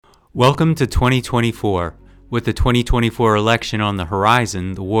Welcome to 2024. With the 2024 election on the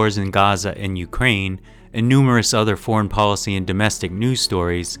horizon, the wars in Gaza and Ukraine, and numerous other foreign policy and domestic news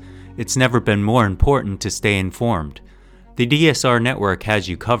stories, it's never been more important to stay informed. The DSR network has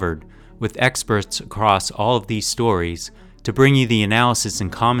you covered, with experts across all of these stories, to bring you the analysis and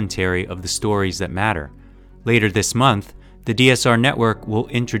commentary of the stories that matter. Later this month, the DSR network will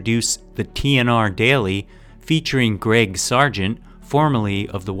introduce the TNR Daily, featuring Greg Sargent, formerly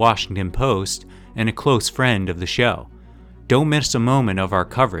of the Washington Post and a close friend of the show. Don't miss a moment of our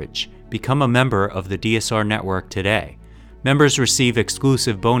coverage. Become a member of the DSR network today. Members receive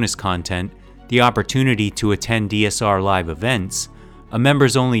exclusive bonus content, the opportunity to attend DSR live events, a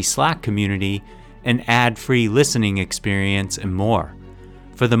members-only Slack community, an ad-free listening experience, and more.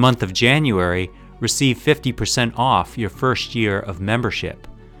 For the month of January, receive 50% off your first year of membership.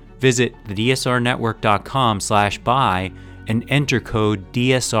 Visit thedsrnetwork.com/buy and enter code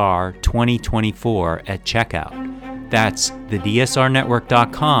DSR2024 at checkout. That's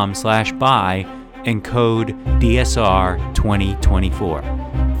thedsrnetwork.com/buy and code DSR2024.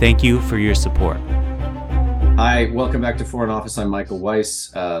 Thank you for your support. Hi, welcome back to Foreign Office. I'm Michael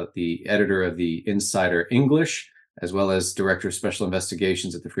Weiss, the editor of the Insider English, as well as director of special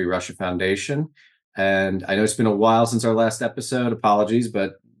investigations at the Free Russia Foundation. And I know it's been a while since our last episode. Apologies,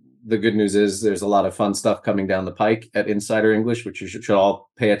 but the good news is there's a lot of fun stuff coming down the pike at Insider English, which you should all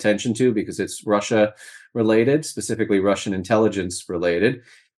pay attention to because it's Russia related, specifically Russian intelligence related.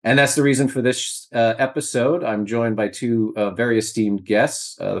 And that's the reason for this episode. I'm joined by two very esteemed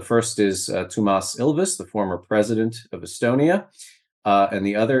guests. The first is Toomas Ilves, the former president of Estonia. And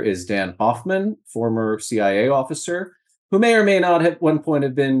the other is Dan Hoffman, former CIA officer, who may or may not at one point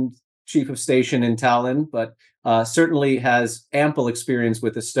have been chief of station in Tallinn, but certainly has ample experience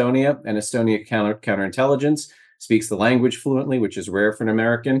with Estonia and Estonia counterintelligence, speaks the language fluently, which is rare for an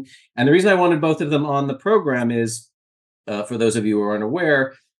American. And the reason I wanted both of them on the program is, for those of you who are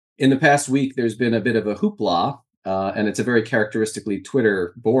unaware, in the past week, there's been a bit of a hoopla, and it's a very characteristically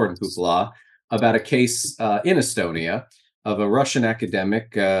Twitter-born hoopla, about a case in Estonia of a Russian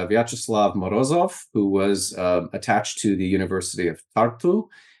academic, Vyacheslav Morozov, who was attached to the University of Tartu,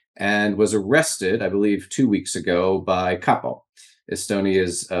 and was arrested, I believe, 2 weeks ago by Kapo,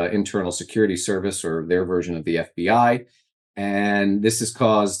 Estonia's internal security service, or their version of the FBI. And this has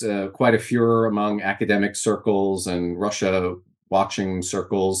caused quite a furor among academic circles and Russia watching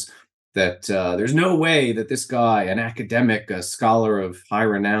circles that there's no way that this guy, an academic, a scholar of high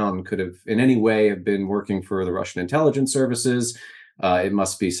renown, could have in any way have been working for the Russian intelligence services. It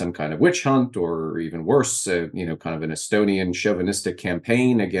must be some kind of witch hunt, or even worse, kind of an Estonian chauvinistic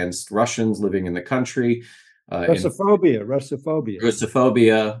campaign against Russians living in the country. Russophobia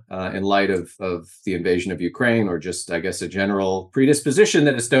in light of the invasion of Ukraine, or just, I guess, a general predisposition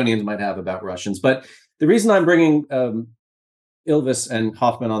that Estonians might have about Russians. But the reason I'm bringing Ilves and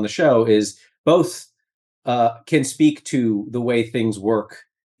Hoffman on the show is both can speak to the way things work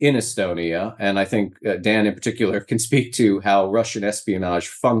in Estonia, and I think Dan in particular can speak to how Russian espionage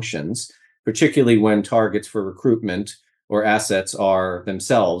functions, particularly when targets for recruitment or assets are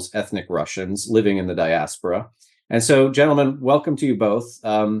themselves ethnic Russians living in the diaspora. And so, gentlemen, welcome to you both.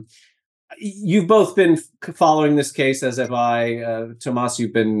 You've both been following this case, as have I. Toomas,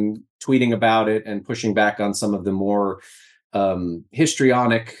 you've been tweeting about it and pushing back on some of the more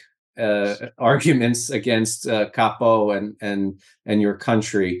histrionic arguments against Capo and your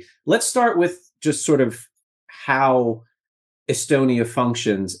country. Let's start with just sort of how Estonia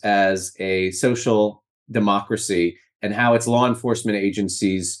functions as a social democracy and how its law enforcement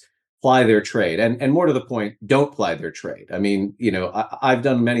agencies ply their trade, and more to the point, don't ply their trade. I mean, I've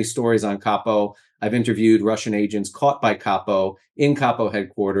done many stories on Capo. I've interviewed Russian agents caught by Capo in Capo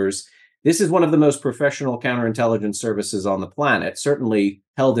headquarters. This is one of the most professional counterintelligence services on the planet, certainly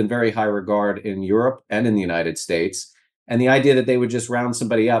held in very high regard in Europe and in the United States. And the idea that they would just round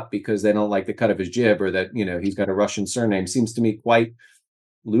somebody up because they don't like the cut of his jib, or that, he's got a Russian surname, seems to me quite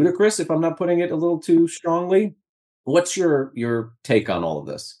ludicrous, if I'm not putting it a little too strongly. What's your take on all of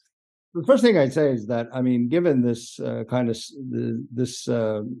this? The first thing I'd say is that, given this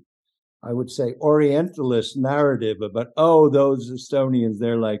I would say Orientalist narrative about, those Estonians,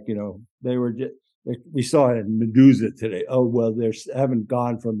 they're like, we saw it in Medusa today. Oh, well, they haven't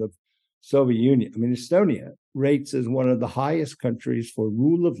gone from the Soviet Union. Estonia rates as one of the highest countries for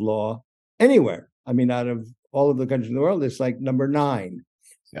rule of law anywhere. Out of all of the countries in the world, it's like number 9.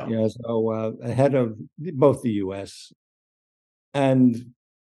 Yeah. So ahead of both the US and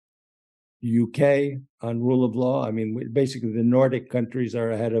UK on rule of law. Basically the Nordic countries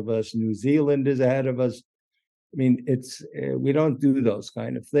are ahead of us. New Zealand is ahead of us. I mean, it's we don't do those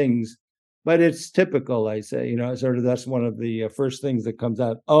kind of things, but it's typical. I say, sort of that's one of the first things that comes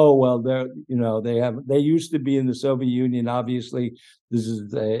out. Oh well, they used to be in the Soviet Union. Obviously,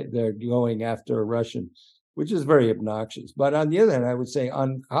 they're going after a Russian, which is very obnoxious. But on the other hand, I would say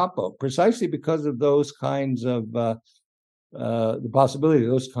on Capo, precisely because of those kinds of the possibility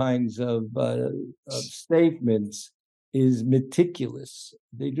of those kinds of statements is meticulous.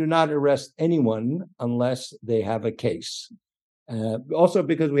 They do not arrest anyone unless they have a case. Also,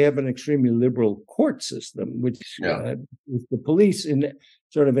 because we have an extremely liberal court system, which with the police in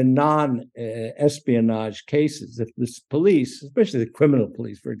sort of in non-espionage cases, if the police, especially the criminal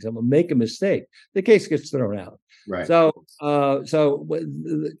police, for example, make a mistake, the case gets thrown out. Right. So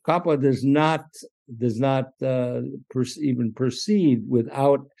Capo does not even proceed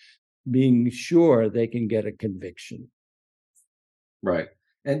without being sure they can get a conviction. Right.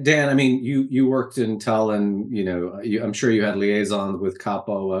 And Dan, I mean, you worked in Tallinn, I'm sure you had liaisons with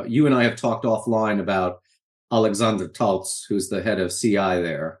Capo. You and I have talked offline about Alexander Talts, who's the head of CI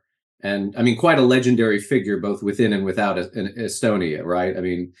there. And I mean, quite a legendary figure, both within and without Estonia, right? I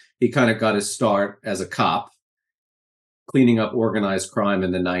mean, he kind of got his start as a cop, cleaning up organized crime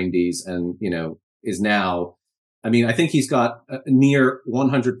in the 90s, and, is now, I mean, I think he's got a near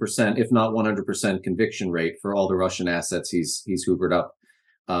 100%, if not 100% conviction rate for all the Russian assets he's hoovered up,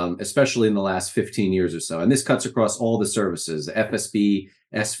 especially in the last 15 years or so. And this cuts across all the services, FSB,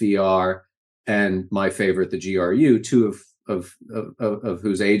 SVR, and my favorite, the GRU, two of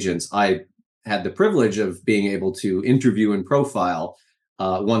whose agents I had the privilege of being able to interview and profile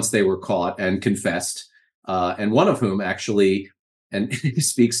once they were caught and confessed. And one of whom actually, and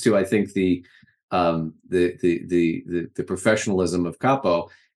speaks to, I think, the professionalism of Capo,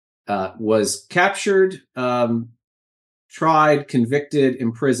 was captured, tried, convicted,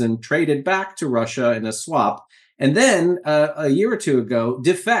 imprisoned, traded back to Russia in a swap, and then a year or two ago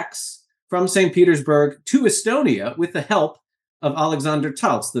defects from St. Petersburg to Estonia with the help of Alexander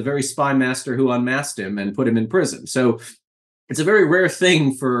Talts, the very spy master who unmasked him and put him in prison. So it's a very rare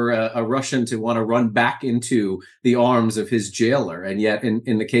thing for a Russian to want to run back into the arms of his jailer. And yet,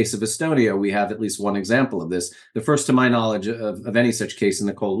 in the case of Estonia, we have at least one example of this, the first to my knowledge of any such case in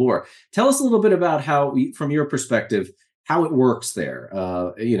the Cold War. Tell us a little bit about how, from your perspective, how it works there.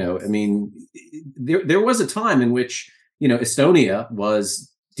 I mean, there was a time in which, Estonia was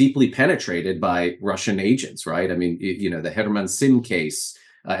deeply penetrated by Russian agents, right? I mean, the Herman Sim case,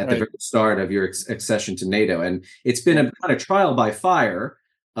 at the very start of your accession to NATO. And it's been a kind of trial by fire,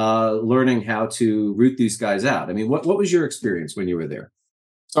 learning how to root these guys out. I mean, what was your experience when you were there?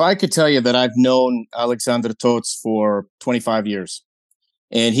 So I could tell you that I've known Alexander Tots for 25 years,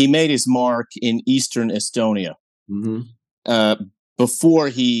 and he made his mark in Eastern Estonia before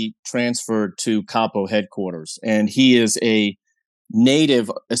he transferred to Capo headquarters. And he is a native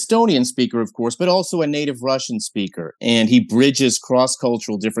Estonian speaker, of course, but also a native Russian speaker. And he bridges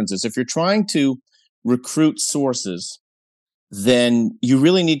cross-cultural differences. If you're trying to recruit sources, then you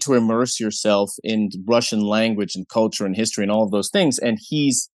really need to immerse yourself in Russian language and culture and history and all of those things. And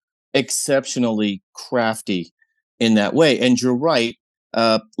he's exceptionally crafty in that way. And you're right.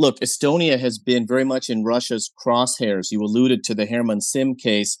 Look, Estonia has been very much in Russia's crosshairs. You alluded to the Herman Sim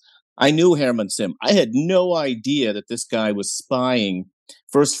case. I knew Herman Sim. I had no idea that this guy was spying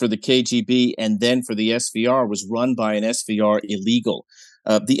first for the KGB and then for the SVR, was run by an SVR illegal.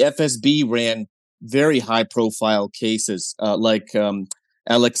 The FSB ran very high-profile cases like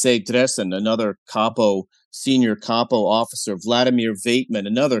Alexei Dresin, another senior Capo officer, Vladimir Vaitman,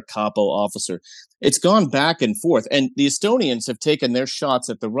 another Capo officer. It's gone back and forth, and the Estonians have taken their shots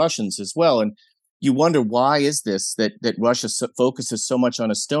at the Russians as well. And you wonder, why is this that Russia focuses so much on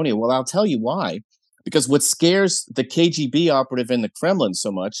Estonia? Well, I'll tell you why. Because what scares the KGB operative in the Kremlin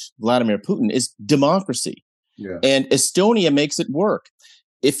so much, Vladimir Putin, is democracy. Yeah. And Estonia makes it work.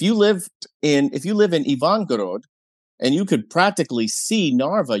 If you live in Ivangorod and you could practically see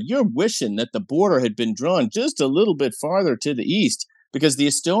Narva, you're wishing that the border had been drawn just a little bit farther to the east, because the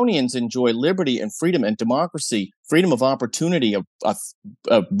Estonians enjoy liberty and freedom and democracy, freedom of opportunity,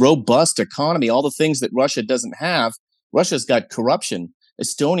 a robust economy, all the things that Russia doesn't have. Russia's got corruption.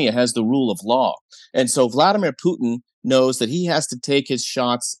 Estonia has the rule of law. And so Vladimir Putin knows that he has to take his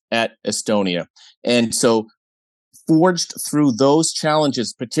shots at Estonia. And so, forged through those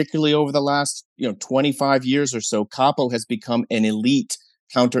challenges, particularly over the last 25 years or so, Capo has become an elite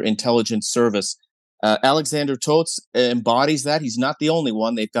counterintelligence service. Alexander Tots embodies that. He's not the only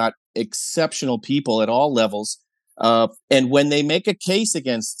one. They've got exceptional people at all levels. And when they make a case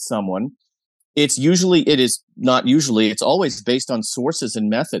against someone, it's always based on sources and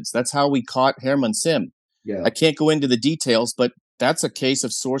methods. That's how we caught Herman Sim. Yeah. I can't go into the details, but that's a case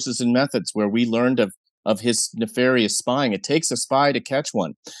of sources and methods where we learned of his nefarious spying. It takes a spy to catch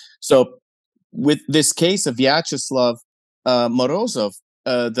one. So with this case of Vyacheslav Morozov,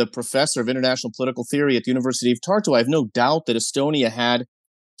 the professor of international political theory at the University of Tartu, I have no doubt that Estonia had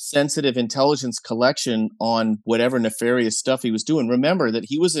sensitive intelligence collection on whatever nefarious stuff he was doing. Remember that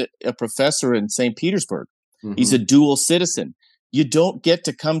he was a professor in St. Petersburg. Mm-hmm. He's a dual citizen. You don't get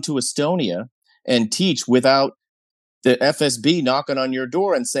to come to Estonia and teach without the FSB knocking on your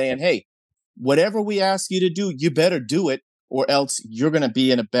door and saying, hey, whatever we ask you to do, you better do it, or else you're going to be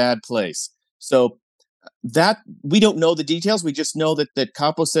in a bad place. So that we don't know the details. We just know that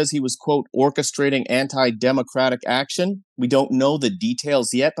Capo says he was, quote, orchestrating anti-democratic action. We don't know the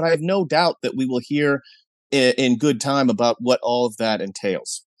details yet, but I have no doubt that we will hear in good time about what all of that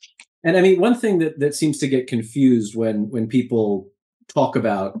entails. And I mean, one thing that seems to get confused when people talk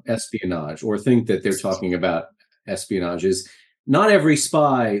about espionage or think that they're talking about espionage is not every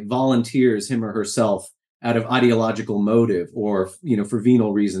spy volunteers him or herself out of ideological motive or, for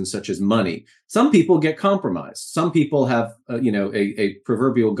venal reasons such as money. Some people get compromised. Some people have, a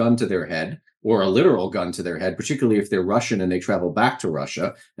proverbial gun to their head or a literal gun to their head, particularly if they're Russian and they travel back to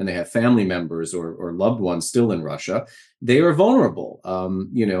Russia and they have family members or loved ones still in Russia. They are vulnerable.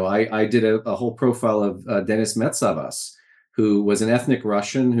 I did a whole profile of Denis Metsavas, who was an ethnic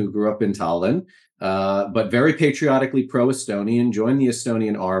Russian who grew up in Tallinn, but very patriotically pro-Estonian, joined the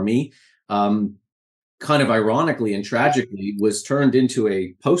Estonian army, kind of ironically and tragically was turned into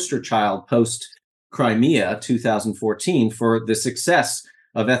a poster child post-Crimea 2014 for the success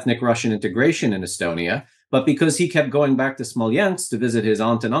of ethnic Russian integration in Estonia. But because he kept going back to Smolensk to visit his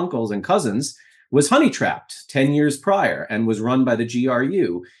aunt and uncles and cousins, was honey-trapped 10 years prior and was run by the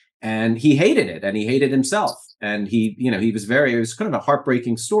GRU. And he hated it, and he hated himself. And it was kind of a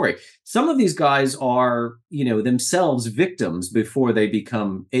heartbreaking story. Some of these guys are, themselves victims before they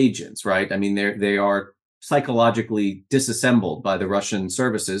become agents, right? I mean, they are psychologically disassembled by the Russian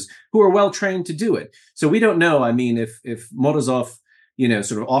services who are well trained to do it. So we don't know. I mean, if Morozov,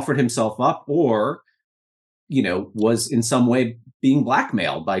 sort of offered himself up or, was in some way being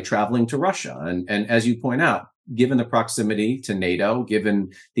blackmailed by traveling to Russia. And as you point out, given the proximity to NATO,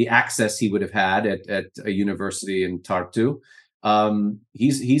 given the access he would have had at a university in Tartu,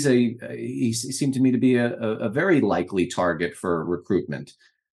 he seemed to me to be a very likely target for recruitment.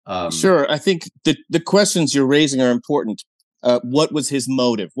 Sure, I think the questions you're raising are important. What was his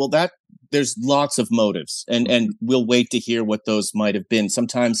motive? Well, there's lots of motives, and we'll wait to hear what those might have been.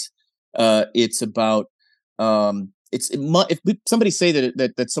 Sometimes it's about if somebody say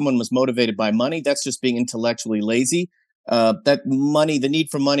that someone was motivated by money, that's just being intellectually lazy. That money, the need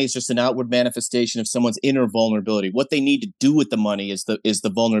for money, is just an outward manifestation of someone's inner vulnerability. What they need to do with the money is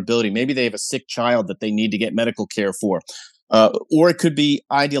the vulnerability. Maybe they have a sick child that they need to get medical care for, or it could be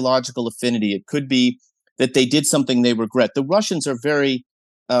ideological affinity. It could be that they did something they regret. The Russians are very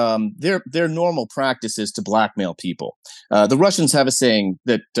their normal practice is to blackmail people. The Russians have a saying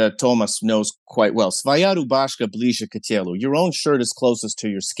that Toomas knows quite well: "Svoya rubashka bliže k telu." Your own shirt is closest to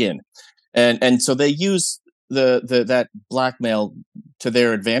your skin, and so they use that blackmail to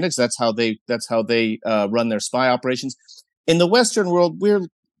their advantage. That's how they run their spy operations. In the Western world, we're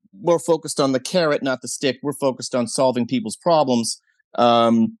more focused on the carrot, not the stick. We're focused on solving people's problems,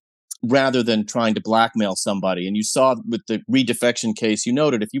 rather than trying to blackmail somebody. And you saw with the redefection case, you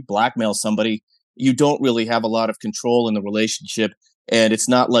noted if you blackmail somebody, you don't really have a lot of control in the relationship. And it's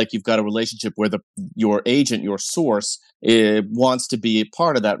not like you've got a relationship where your agent, your source, wants to be a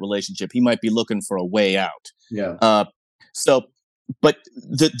part of that relationship. He might be looking for a way out. Yeah. But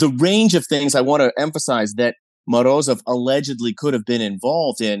the range of things I want to emphasize that Morozov allegedly could have been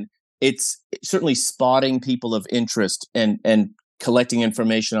involved in, it's certainly spotting people of interest and collecting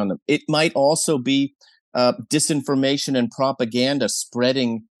information on them. It might also be disinformation and propaganda,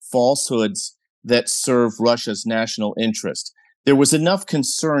 spreading falsehoods that serve Russia's national interest. There was enough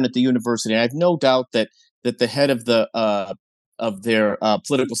concern at the university. I have no doubt that the head of their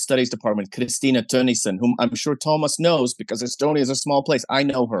political studies department, Kristina Tönnissen, whom I'm sure Toomas knows because Estonia is a small place. I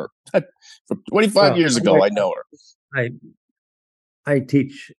know her from 25 years ago. I know her. I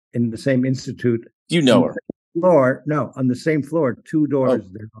teach in the same institute. You know her. On the same floor, 2 doors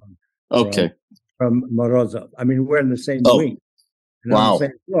down. Okay. From Morozov. I mean, we're in the same wing. Wow. On the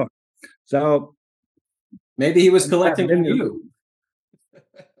same floor. So maybe he was collecting on you.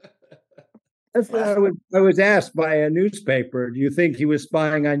 That's what I was asked by a newspaper. Do you think he was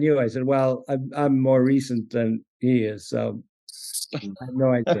spying on you? I said, well, I'm more recent than he is, so I have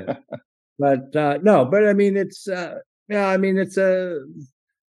no idea. But no, but I mean, it's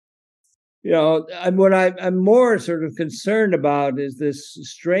And what I'm more sort of concerned about is this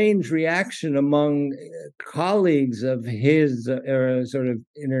strange reaction among colleagues of his, sort of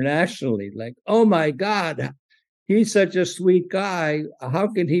internationally, like, oh my God, he's such a sweet guy. How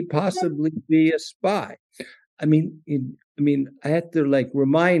can he possibly be a spy? I mean, I had to like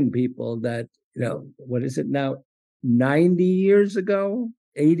remind people that, what is it now? 90 years ago,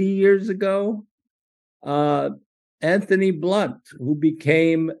 80 years ago, Anthony Blunt, who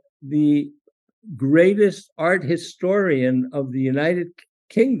became the greatest art historian of the United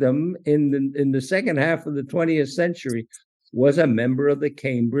Kingdom in the second half of the 20th century, was a member of the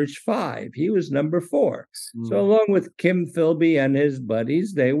Cambridge Five. He was number 4. So along with Kim Philby and his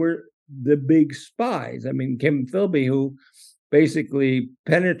buddies, they were the big spies. I mean, Kim Philby, who basically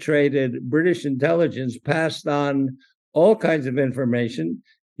penetrated British intelligence, passed on all kinds of information.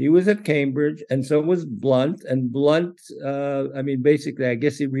 He was at Cambridge, and so was Blunt. And Blunt, basically, I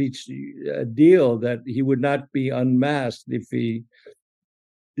guess he reached a deal that he would not be unmasked if he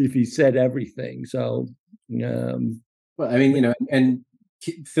said everything. So, well, and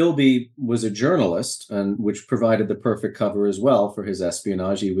Philby was a journalist, and which provided the perfect cover as well for his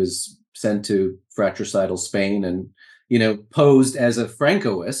espionage. He was sent to fratricidal Spain and posed as a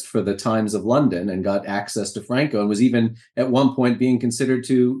Francoist for the Times of London and got access to Franco, and was even at one point being considered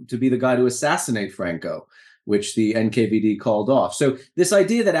to be the guy to assassinate Franco, which the NKVD called off. So this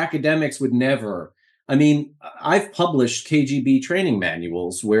idea that academics would never, I've published KGB training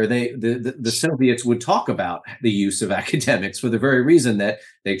manuals where the Soviets would talk about the use of academics for the very reason that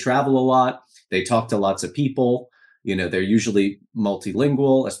they travel a lot, they talk to lots of people, they're usually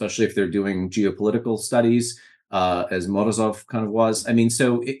multilingual, especially if they're doing geopolitical studies. As Morozov kind of was.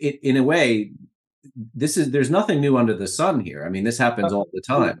 So in a way, there's nothing new under the sun here. This happens all the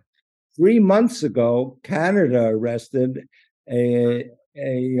time. 3 months ago, Canada arrested a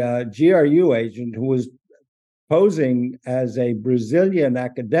GRU agent who was posing as a Brazilian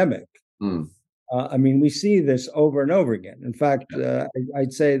academic. We see this over and over again. In fact,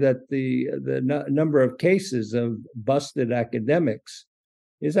 I'd say that the number of cases of busted academics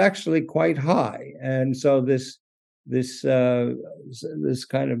is actually quite high, and so this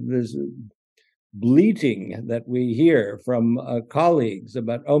kind of this bleating that we hear from colleagues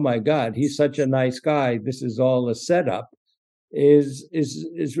about, oh my God, he's such a nice guy, this is all a setup, is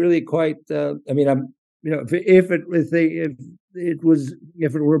really quite. If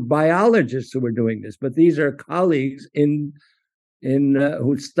it were biologists who were doing this, but these are colleagues in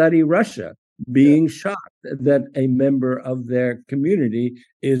who study Russia, being shocked that a member of their community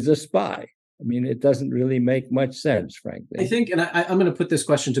is a spy. It doesn't really make much sense, frankly. I think, and I'm going to put this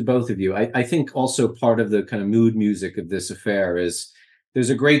question to both of you. I think also part of the kind of mood music of this affair is there's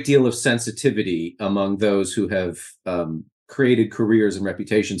a great deal of sensitivity among those who have created careers and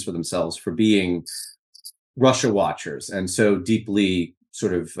reputations for themselves for being Russia watchers, and so deeply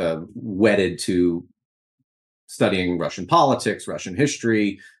sort of wedded to studying Russian politics, Russian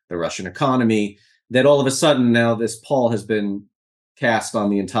history, the Russian economy, that all of a sudden now this pall has been cast on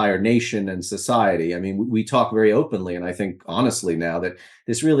the entire nation and society. We talk very openly, and I think honestly now, that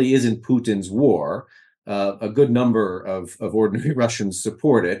this really isn't Putin's war. A good number of ordinary Russians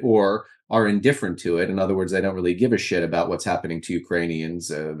support it or are indifferent to it. In other words, they don't really give a shit about what's happening to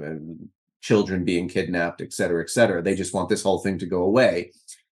Ukrainians, children being kidnapped, et cetera, et cetera. They just want this whole thing to go away.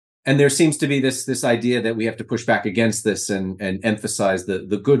 And there seems to be this idea that we have to push back against this and emphasize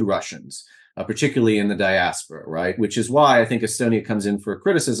the good Russians, particularly in the diaspora, right? Which is why I think Estonia comes in for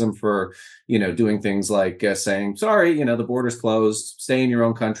criticism for, doing things like saying, sorry, the border's closed, stay in your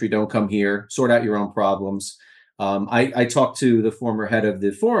own country, don't come here, sort out your own problems. I talked to the former head of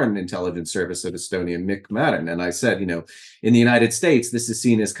the Foreign Intelligence Service of Estonia, Mick Madden, and I said, in the United States, this is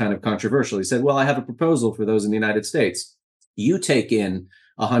seen as kind of controversial. He said, well, I have a proposal for those in the United States. You take in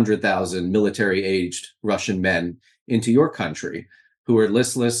 100,000 military-aged Russian men into your country who are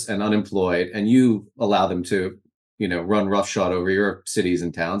listless and unemployed, and you allow them to, run roughshod over your cities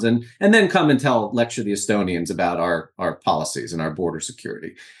and towns, and then come and lecture the Estonians about our policies and our border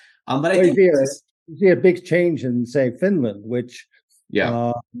security. But I think you see a big change in, say, Finland, which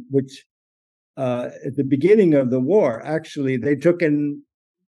at the beginning of the war, actually, they took in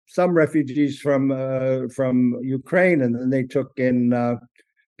some refugees from Ukraine, and then they took in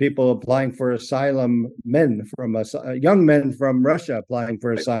people applying for asylum, young men from Russia applying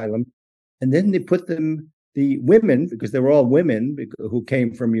for asylum, and then they put the women, because they were all women who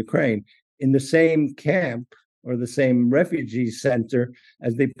came from Ukraine, in the same camp or the same refugee center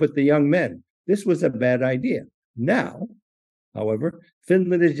as they put the young men. This was a bad idea. Now, however,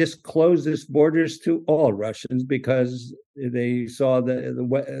 Finland has just closed its borders to all Russians because they saw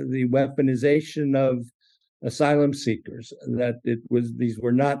the weaponization of asylum seekers. That these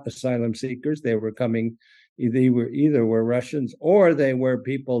were not asylum seekers; they were coming. Either were Russians or they were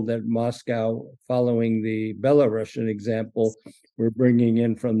people that Moscow, following the Belarusian example, were bringing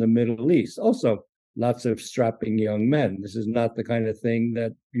in from the Middle East. Also, lots of strapping young men. This is not the kind of thing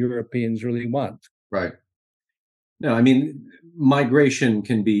that Europeans really want. Right. No, I mean, migration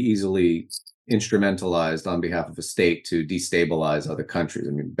can be easily instrumentalized on behalf of a state to destabilize other countries.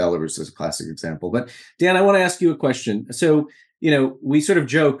 I mean, Belarus is a classic example. But Dan, I want to ask you a question. So, we sort of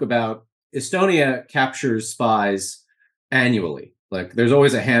joke about Estonia captures spies annually. Like, there's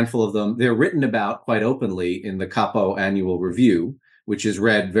always a handful of them. They're written about quite openly in the Capo Annual Review, which is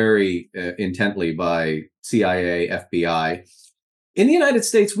read very intently by CIA, FBI. In the United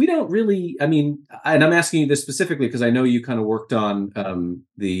States, we don't really, I mean, and I'm asking you this specifically because I know you kind of worked on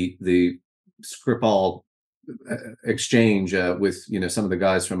the Skripal exchange with, some of the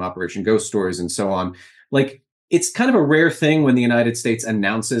guys from Operation Ghost Stories and so on. Like, it's kind of a rare thing when the United States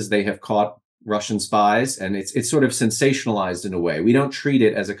announces they have caught Russian spies, and it's sort of sensationalized in a way. We don't treat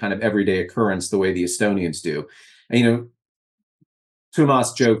it as a kind of everyday occurrence the way the Estonians do. And,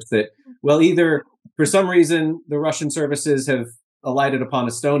 Toomas jokes that, well, either for some reason the Russian services have alighted upon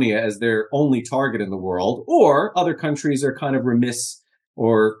Estonia as their only target in the world, or other countries are kind of remiss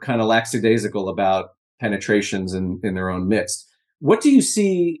or kind of lackadaisical about penetrations in their own midst. What do you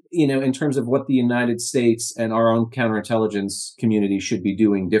see, in terms of what the United States and our own counterintelligence community should be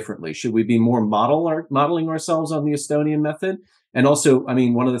doing differently? Should we be more modeling ourselves on the Estonian method? And also, I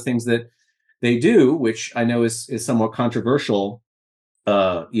mean, one of the things that they do, which I know is somewhat controversial,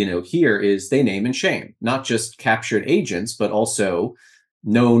 here is they name and shame, not just captured agents, but also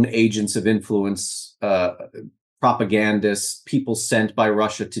known agents of influence, propagandists, people sent by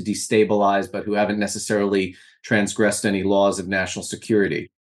Russia to destabilize, but who haven't necessarily transgressed any laws of national security.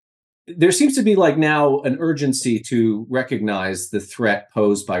 There seems to be now an urgency to recognize the threat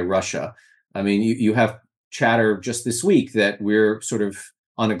posed by Russia. I mean, you have chatter just this week that we're sort of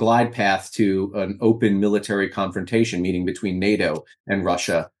on a glide path to an open military confrontation, meeting between NATO and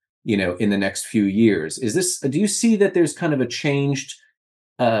Russia, in the next few years. Do you see that there's kind of a changed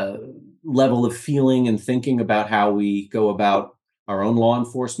level of feeling and thinking about how we go about our own law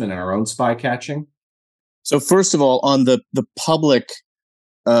enforcement and our own spy catching? So first of all, on the public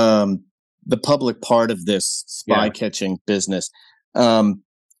part of this spy catching business,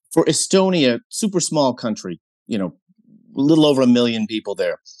 for Estonia, super small country, a little over 1 million people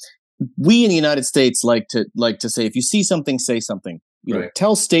there. We in the United States like to say, if you see something, say something.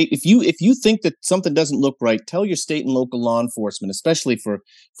 Tell state, if you think that something doesn't look right, tell your state and local law enforcement, especially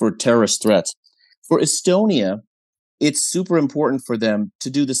for terrorist threats. For Estonia, it's super important for them to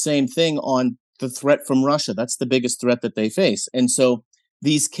do the same thing on the threat from Russia. That's the biggest threat that they face. And so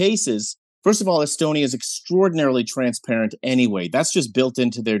these cases, first of all, Estonia is extraordinarily transparent anyway. That's just built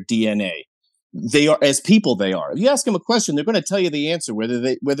into their DNA. They are, as people, they are. If you ask them a question, they're going to tell you the answer,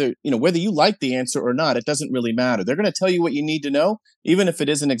 whether you like the answer or not. It doesn't really matter. They're going to tell you what you need to know, even if it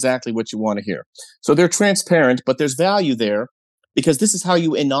isn't exactly what you want to hear. So they're transparent, but there's value there because this is how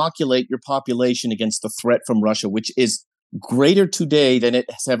you inoculate your population against the threat from Russia, which is greater today than it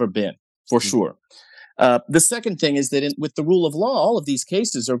has ever been, for sure. The second thing is that with the rule of law, all of these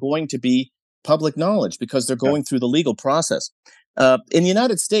cases are going to be public knowledge because they're going through the legal process. In the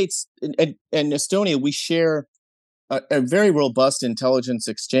United States and Estonia, we share a very robust intelligence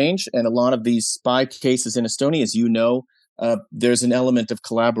exchange, and a lot of these spy cases in Estonia, as you know, there's an element of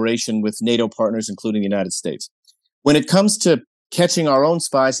collaboration with NATO partners, including the United States. When it comes to catching our own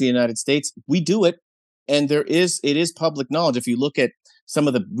spies in the United States, we do it, and it is public knowledge. If you look at some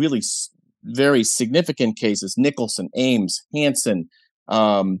of the really very significant cases, Nicholson, Ames, Hansen,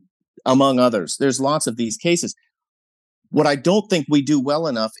 among others, there's lots of these cases. What I don't think we do well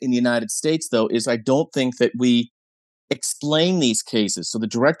enough in the United States, though, is I don't think that we explain these cases. So the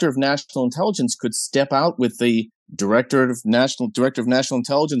Director of National Intelligence could step out with the Director of National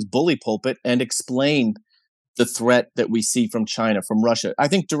Intelligence bully pulpit and explain the threat that we see from China, from Russia. I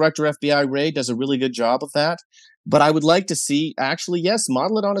think Director FBI Ray does a really good job of that. But I would like to see, actually, yes,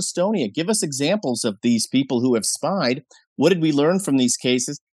 model it on Estonia. Give us examples of these people who have spied. What did we learn from these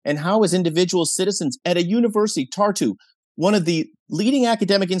cases? And how, as individual citizens at a university, Tartu, one of the leading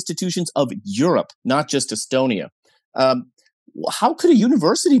academic institutions of Europe, not just Estonia, how could a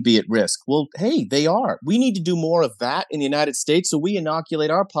university be at risk? Well, hey, they are. We need to do more of that in the United States so we inoculate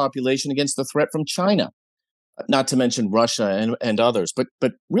our population against the threat from China, not to mention Russia and others.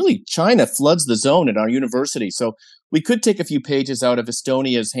 But really, China floods the zone at our university. So we could take a few pages out of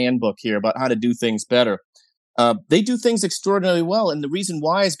Estonia's handbook here about how to do things better. They do things extraordinarily well. And the reason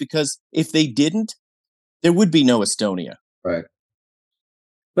why is because if they didn't, there would be no Estonia. Right.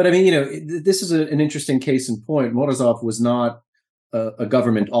 But I mean, this is an interesting case in point. Morozov was not a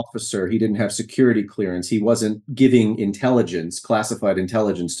government officer. He didn't have security clearance. He wasn't giving intelligence, classified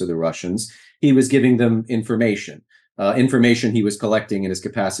intelligence to the Russians. He was giving them information he was collecting in his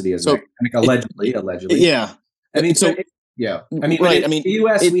capacity as allegedly. Yeah. I mean, so yeah. I mean, right. In the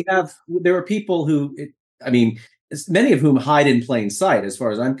U.S., there are people who, many of whom hide in plain sight, as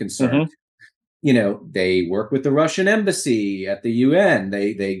far as I'm concerned. They work with the Russian embassy at the UN.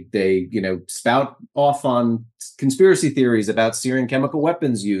 They spout off on conspiracy theories about Syrian chemical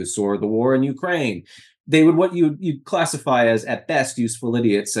weapons use or the war in Ukraine. They would what you'd classify as at best useful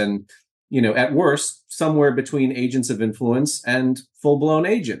idiots, and at worst somewhere between agents of influence and full-blown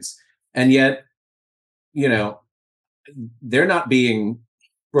agents. And yet, they're not being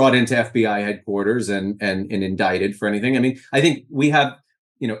brought into FBI headquarters and indicted for anything. I mean, I think we have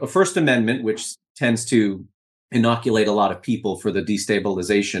a First Amendment, which tends to inoculate a lot of people for the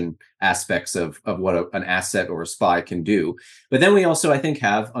destabilization aspects of what an asset or a spy can do. But then we also, I think,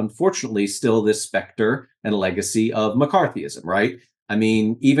 have, unfortunately, still this specter and legacy of McCarthyism, right? I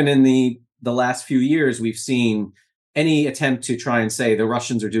mean, even in the last few years, we've seen any attempt to try and say the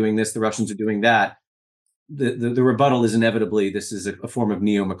Russians are doing this, the Russians are doing that. The rebuttal is inevitably this is a form of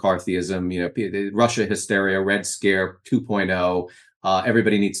neo-McCarthyism, Russia hysteria, Red Scare 2.0.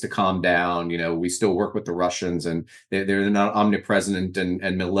 Everybody needs to calm down. We still work with the Russians, and they're not omnipresent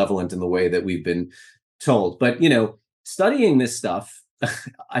and malevolent in the way that we've been told. But, studying this stuff,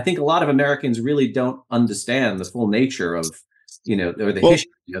 I think a lot of Americans really don't understand the full nature of, or the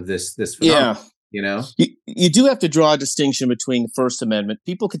history of this phenomenon. Yeah. You do have to draw a distinction between the First Amendment.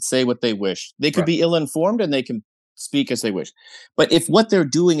 People could say what they wish. They could be ill-informed and they can speak as they wish. But if what they're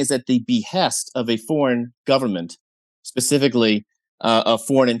doing is at the behest of a foreign government, specifically a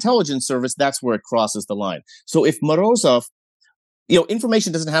foreign intelligence service, that's where it crosses the line. So if Morozov,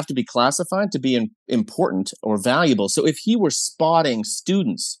 information doesn't have to be classified to be important or valuable. So if he were spotting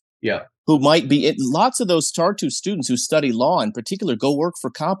students who might be, lots of those Tartu students who study law in particular go work for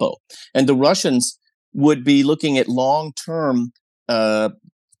Capo. And the Russians would be looking at long-term,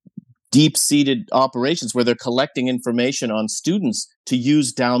 deep-seated operations where they're collecting information on students to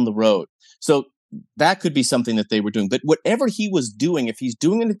use down the road. So that could be something that they were doing. But whatever he was doing, if he's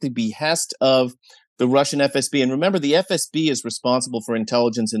doing it at the behest of the Russian FSB, and remember, the FSB is responsible for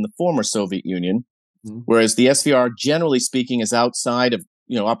intelligence in the former Soviet Union, whereas the SVR, generally speaking, is outside of,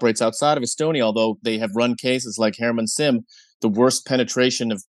 operates outside of Estonia, although they have run cases like Herman Sim, the worst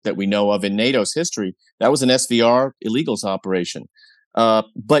penetration that we know of in NATO's history. That was an SVR illegals operation.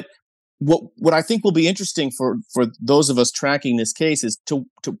 But what I think will be interesting for those of us tracking this case is to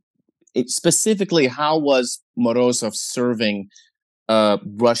specifically, how was Morozov serving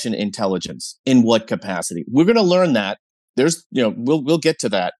Russian intelligence? In what capacity? We're going to learn that. We'll get to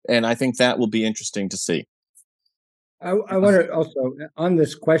that, and I think that will be interesting to see. I want to also, on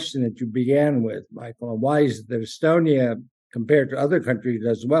this question that you began with, Michael, why is that Estonia compared to other countries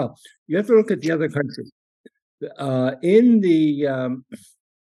as well? You have to look at the other countries.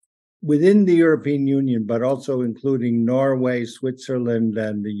 Within the European Union, but also including Norway, Switzerland,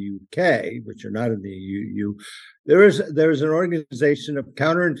 and the UK, which are not in the EU, there is an organization of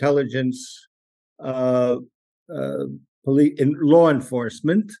counterintelligence, police, law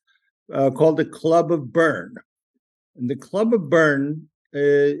enforcement called the Club of Bern. And the Club of Bern,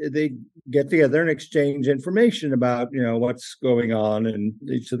 they get together and exchange information about what's going on in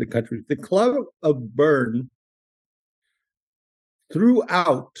each of the countries. The Club of Bern threw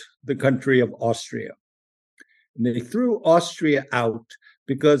out the country of Austria. And they threw Austria out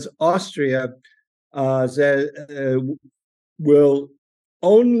because Austria will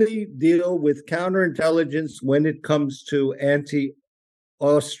only deal with counterintelligence when it comes to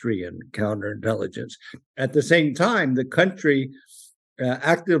anti-Austrian counterintelligence. At the same time, the country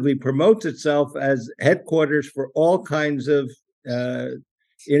actively promotes itself as headquarters for all kinds of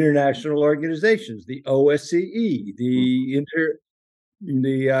international organizations, the OSCE, the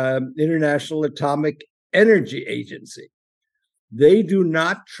International Atomic Energy Agency. They do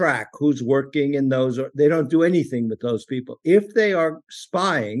not track who's working in those, or they don't do anything with those people. If they are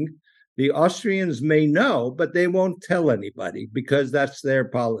spying, the Austrians may know, but they won't tell anybody because that's their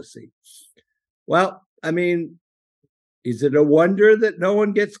policy. Well, I mean, is it a wonder that no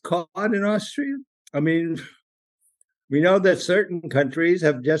one gets caught in Austria? I mean, we know that certain countries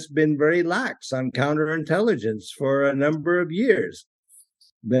have just been very lax on counterintelligence for a number of years.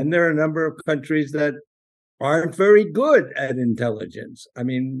 Then there are a number of countries that aren't very good at intelligence. I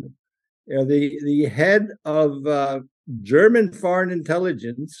mean, the head of German foreign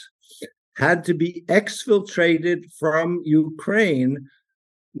intelligence had to be exfiltrated from Ukraine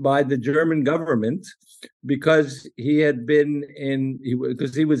by the German government because he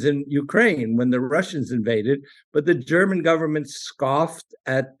was in Ukraine when the Russians invaded, but the German government scoffed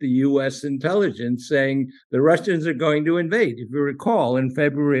at the US intelligence, saying the Russians are going to invade. If you recall, in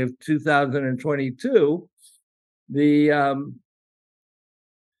February of 2022, the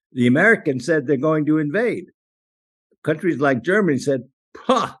Americans said they're going to invade. Countries like Germany said,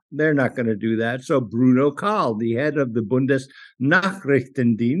 they're not going to do that. So Bruno Kahl, the head of the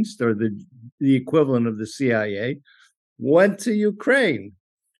Bundesnachrichtendienst, or the equivalent of the CIA, went to Ukraine.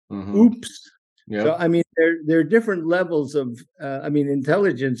 Mm-hmm. Oops. Yep. So, I mean, there are different levels of,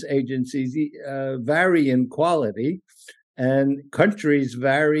 intelligence agencies vary in quality, and countries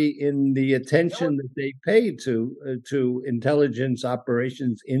vary in the attention that they pay to intelligence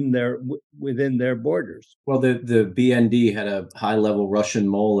operations within their borders. Well, the BND had a high-level Russian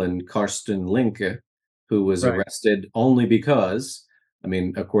mole in Karsten Linke, who was arrested only because,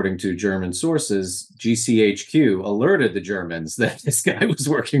 according to German sources, GCHQ alerted the Germans that this guy was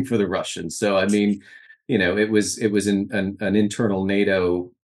working for the Russians. So, it was an internal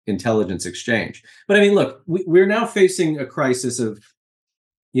NATO intelligence exchange. But look, we're now facing a crisis of,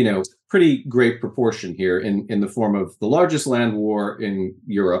 pretty great proportion here in the form of the largest land war in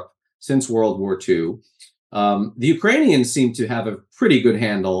Europe since World War II. The Ukrainians seem to have a pretty good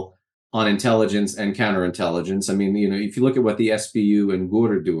handle on intelligence and counterintelligence. If you look at what the SBU and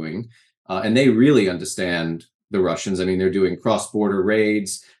GUR are doing, and they really understand the Russians. They're doing cross-border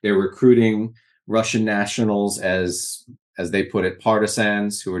raids. They're recruiting Russian nationals as they put it,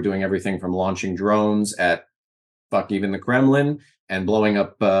 partisans who are doing everything from launching drones at even the Kremlin and blowing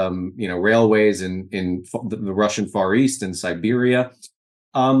up, railways in the Russian Far East and Siberia.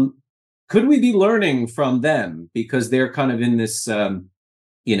 Could we be learning from them because they're kind of in this,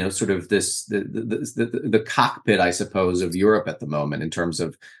 sort of the cockpit, I suppose, of Europe at the moment in terms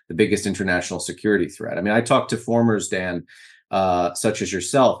of the biggest international security threat? I talked to formers, Dan, such as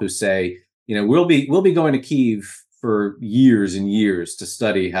yourself, who say, we'll be going to Kyiv for years and years to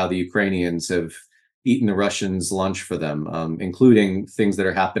study how the Ukrainians have eaten the Russians' lunch for them, including things that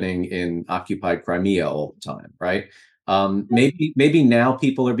are happening in occupied Crimea all the time, right? Maybe now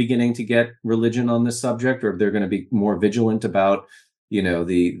people are beginning to get religion on this subject, or they're going to be more vigilant about,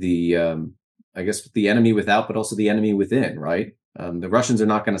 I guess the enemy without, but also the enemy within, right? The Russians are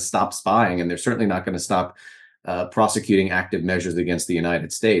not going to stop spying, and they're certainly not going to stop prosecuting active measures against the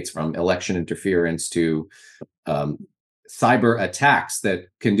United States, from election interference to cyber attacks that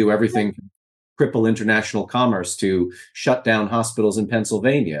can do everything from cripple international commerce to shut down hospitals in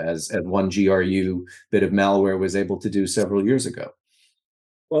Pennsylvania, as one GRU bit of malware was able to do several years ago.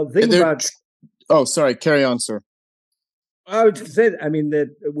 Well, think about... Oh, sorry. Carry on, sir. I would say,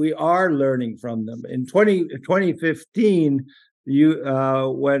 that we are learning from them. In 2015,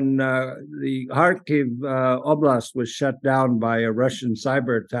 when the Kharkiv Oblast was shut down by a Russian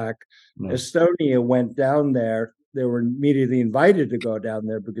cyber attack, Estonia went down there. They were immediately invited to go down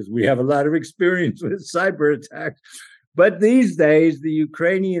there because we have a lot of experience with cyber attacks. But these days, the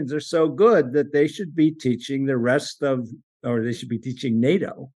Ukrainians are so good that they should be teaching they should be teaching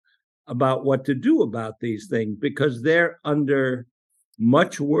NATO about what to do about these things, because they're under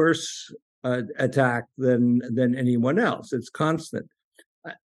much worse attack than anyone else. It's constant.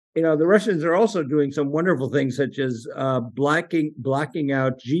 The Russians are also doing some wonderful things, such as blocking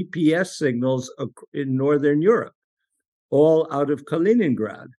out GPS signals in Northern Europe, all out of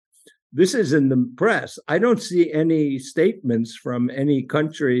Kaliningrad. This is in the press. I don't see any statements from any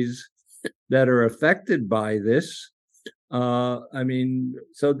countries that are affected by this. So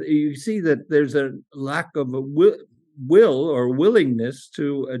you see that there's a lack of a will or willingness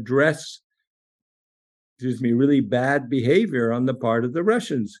to address, really bad behavior on the part of the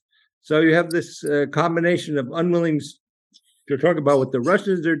Russians. So you have this combination of unwilling to talk about what the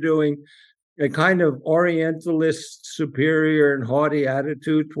Russians are doing, a kind of Orientalist, superior and haughty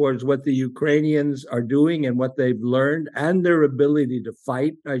attitude towards what the Ukrainians are doing and what they've learned, and their ability to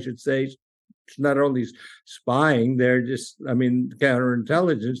fight, I should say. It's not only spying, they're just,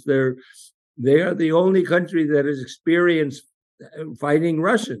 counterintelligence. They are the only country that has experienced fighting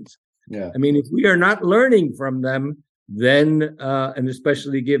Russians. Yeah. If we are not learning from them, then, and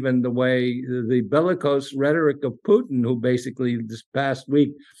especially given the way the bellicose rhetoric of Putin, who basically this past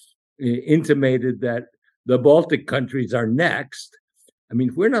week intimated that the Baltic countries are next.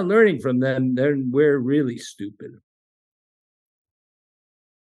 If we're not learning from them, then we're really stupid.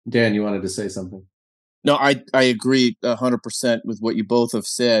 Dan, you wanted to say something? No, I agree 100% with what you both have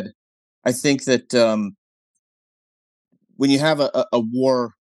said. I think that when you have a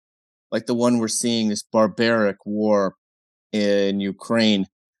war like the one we're seeing, this barbaric war in Ukraine,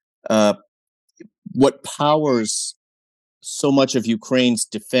 uh, what powers so much of Ukraine's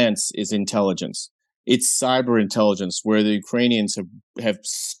defense is intelligence. It's cyber intelligence, where the Ukrainians have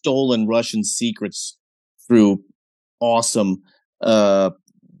stolen Russian secrets through awesome, uh,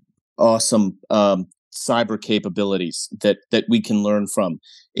 awesome cyber capabilities that we can learn from.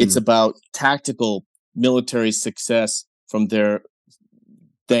 It's about tactical military success from their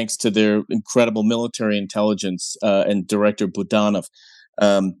thanks to their incredible military intelligence and Director Budanov,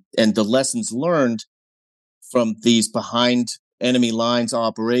 and the lessons learned from these behind enemy lines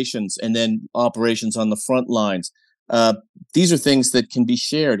operations and then operations on the front lines. These are things that can be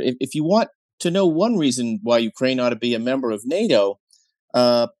shared. If you want to know one reason why Ukraine ought to be a member of NATO,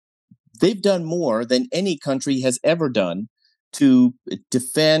 they've done more than any country has ever done to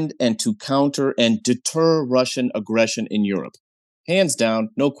defend and to counter and deter Russian aggression in Europe. Hands down,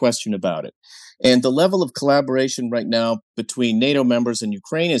 no question about it. And the level of collaboration right now between NATO members and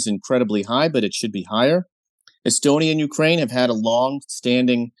Ukraine is incredibly high, but it should be higher. Estonia and Ukraine have had a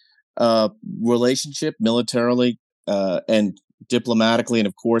long-standing relationship militarily and diplomatically, and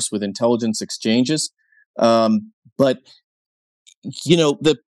of course with intelligence exchanges. But you know,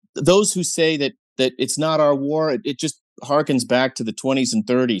 those who say that it's not our war, it just harkens back to the 20s and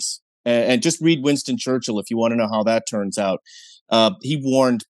 30s. And just read Winston Churchill if you want to know how that turns out. He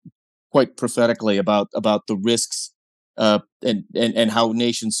warned quite prophetically about the risks and how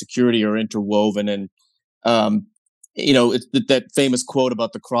nation security are interwoven. And it's that famous quote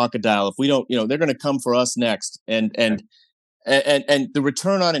about the crocodile. If we don't, they're going to come for us next. And the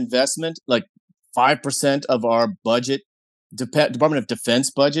return on investment, like 5% of our budget, Department of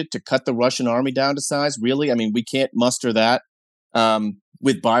Defense budget, to cut the Russian army down to size. Really, I mean, we can't muster that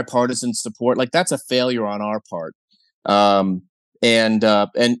with bipartisan support. Like, that's a failure on our part. And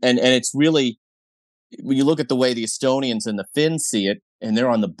it's really, when you look at the way the Estonians and the Finns see it, and they're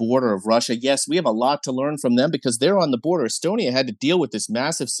on the border of Russia, yes, we have a lot to learn from them because they're on the border. Estonia had to deal with this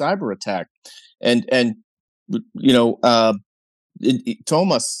massive cyber attack. And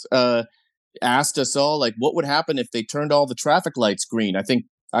Toomas asked us all, like, what would happen if they turned all the traffic lights green? I think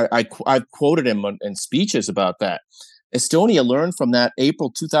I've quoted him in speeches about that. Estonia learned from that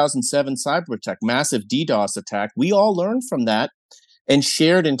April 2007 cyber attack, massive DDoS attack. We all learned from that and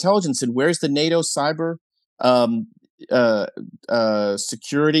shared intelligence. And where's the NATO cyber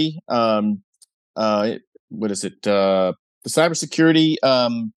security? What is it? The cybersecurity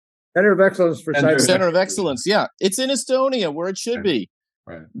Center of Excellence for Cyber. Center of Excellence. Yeah, it's in Estonia, where it should be.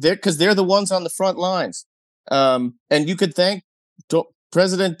 Right. Because they're the ones on the front lines. And you could thank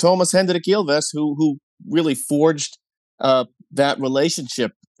President Toomas Ilves, who really forged that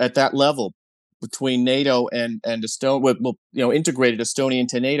relationship at that level between NATO and Estonia. Well, integrated Estonia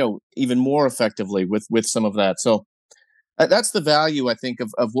into NATO even more effectively with some of that. So that's the value, I think,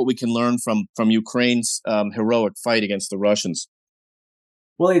 of what we can learn from Ukraine's heroic fight against the Russians.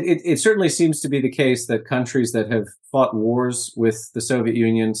 Well, it certainly seems to be the case that countries that have fought wars with the Soviet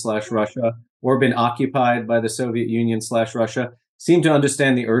Union / Russia or been occupied by the Soviet Union / Russia seem to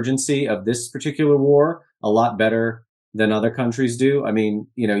understand the urgency of this particular war a lot better than other countries do. I mean,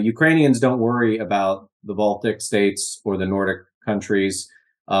 Ukrainians don't worry about the Baltic states or the Nordic countries.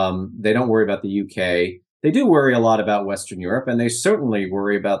 They don't worry about the UK. They do worry a lot about Western Europe, and they certainly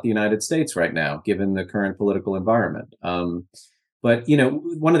worry about the United States right now, given the current political environment. But,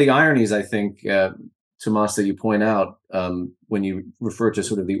 one of the ironies, I think, Toomas, that you point out when you refer to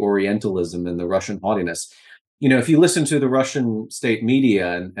sort of the Orientalism and the Russian haughtiness, if you listen to the Russian state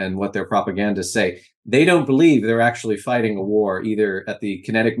media and what their propagandists say, they don't believe they're actually fighting a war either at the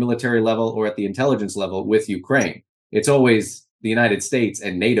kinetic military level or at the intelligence level with Ukraine. It's always the United States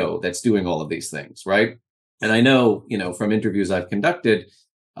and NATO that's doing all of these things, right? And I know, from interviews I've conducted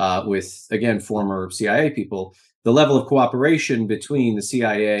with, again, former CIA people, the level of cooperation between the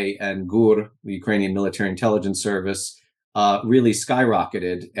CIA and GUR, the Ukrainian Military Intelligence Service, really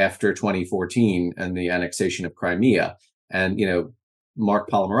skyrocketed after 2014 and the annexation of Crimea. And, Mark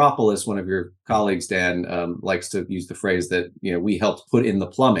Polymeropoulos, one of your colleagues, Dan, likes to use the phrase that, we helped put in the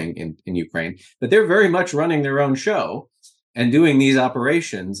plumbing in Ukraine. But they're very much running their own show and doing these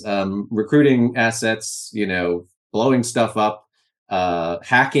operations, recruiting assets, blowing stuff up,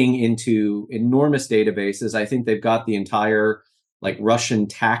 hacking into enormous databases. I think they've got the entire Russian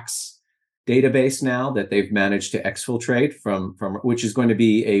tax database now that they've managed to exfiltrate from which is going to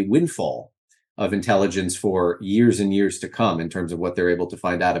be a windfall of intelligence for years and years to come in terms of what they're able to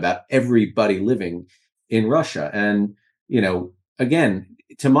find out about everybody living in Russia. And, again,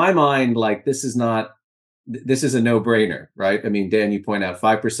 to my mind, like this is a no-brainer, right? I mean, Dan, you point out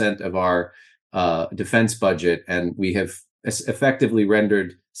 5% of our defense budget, and we have effectively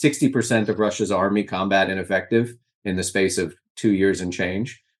rendered 60% of Russia's army combat ineffective in the space of 2 years and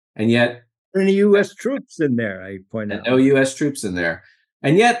change. And yet, any U.S. troops in there, I point out. No U.S. troops in there.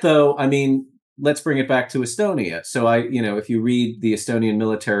 And yet, though, I mean, let's bring it back to Estonia. So if you read the Estonian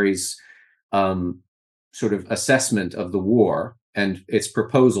military's sort of assessment of the war and its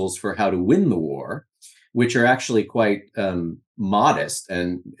proposals for how to win the war, which are actually quite modest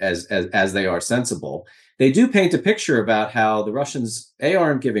and as they are sensible, they do paint a picture about how the Russians, A,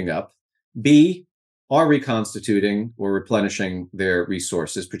 aren't giving up, B, are reconstituting or replenishing their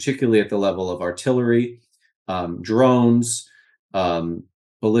resources, particularly at the level of artillery, drones,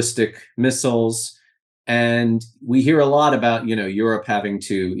 ballistic missiles. And we hear a lot about, Europe having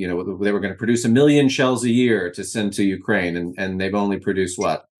to, they were going to produce 1 million shells a year to send to Ukraine. And they've only produced,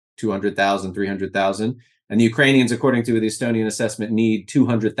 200,000, 300,000. And the Ukrainians, according to the Estonian assessment, need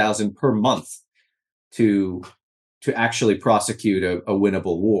 200,000 per month to actually prosecute a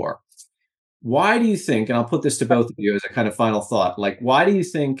winnable war. Why do you think, and I'll put this to both of you as a kind of final thought, like, why do you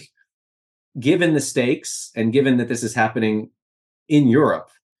think, given the stakes and given that this is happening in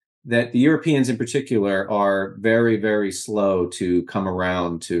Europe, that the Europeans in particular are very, very slow to come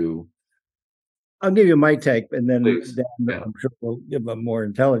around to? I'll give you my take, and then Yeah. I'm sure we'll give a more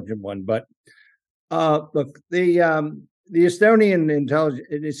intelligent one. But look, the Estonian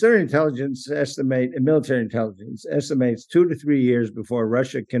intelligence estimate, and military intelligence estimates 2 to 3 years before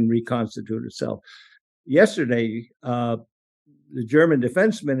Russia can reconstitute itself. Yesterday, the German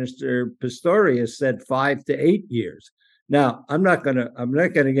defense minister Pistorius said 5 to 8 years. Now, I'm not going to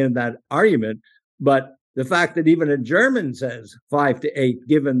get into that argument, but the fact that even a German says 5 to 8,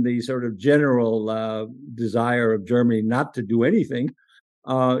 given the sort of general desire of Germany not to do anything,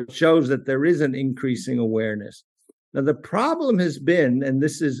 shows that there is an increasing awareness. Now, the problem has been, and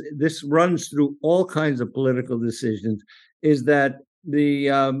this runs through all kinds of political decisions, is that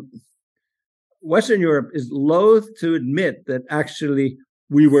the Western Europe is loath to admit that actually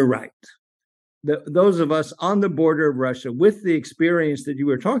we were right. Those of us on the border of Russia, with the experience that you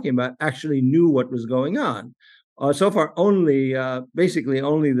were talking about, actually knew what was going on. So far, basically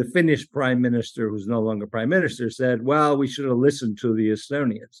only the Finnish prime minister, who's no longer prime minister, said, well, we should have listened to the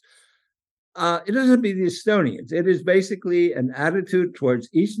Estonians. It doesn't be the Estonians. It is basically an attitude towards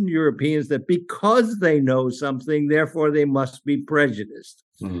Eastern Europeans that because they know something, therefore they must be prejudiced.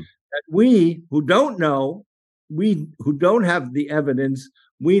 Mm-hmm. That we who don't know, we who don't have the evidence,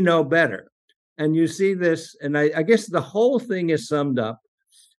 we know better. And you see this, and I guess the whole thing is summed up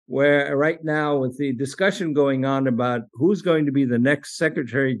where right now with the discussion going on about who's going to be the next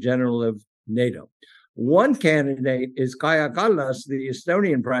Secretary General of NATO. One candidate is Kaja Kallas, the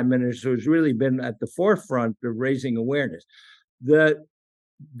Estonian prime minister, who's really been at the forefront of raising awareness. The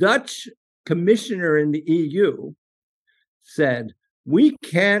Dutch commissioner in the EU said, we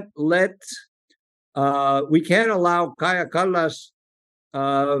can't allow Kaja Kallas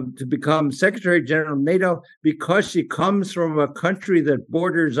to become Secretary General of NATO because she comes from a country that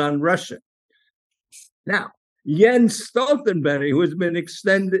borders on Russia. Now, Jens Stoltenberg, who has been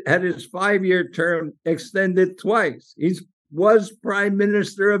had his 5-year term extended twice. He was Prime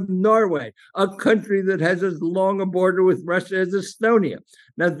Minister of Norway, a country that has as long a border with Russia as Estonia.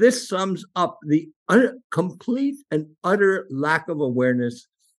 Now, this sums up the complete and utter lack of awareness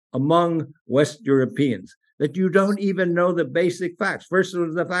among West Europeans, that you don't even know the basic facts. First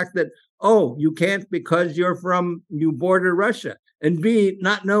was the fact that, you can't because you border Russia. And B,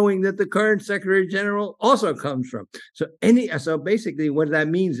 not knowing that the current Secretary General also comes from. So basically what that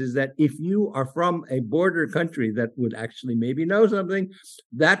means is that if you are from a border country that would actually maybe know something,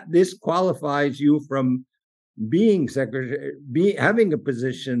 that disqualifies you from being having a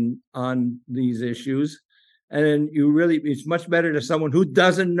position on these issues. And it's much better to someone who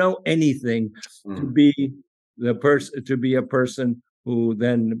doesn't know anything to be a person who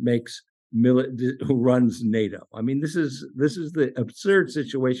then who runs NATO. I mean, this is the absurd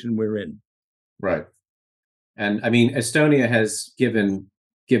situation we're in. Right. And I mean, Estonia has given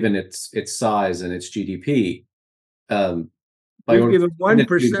its size and its GDP. We've given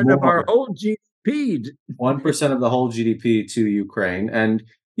 1% of our whole GDP. 1% of the whole GDP to Ukraine. And,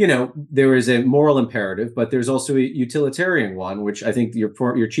 there is a moral imperative, but there's also a utilitarian one, which I think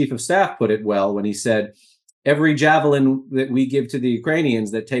your chief of staff put it well when he said, every javelin that we give to the Ukrainians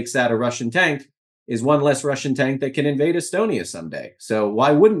that takes out a Russian tank is one less Russian tank that can invade Estonia someday. So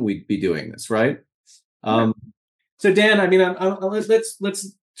why wouldn't we be doing this, right? Yeah. So Dan, I mean,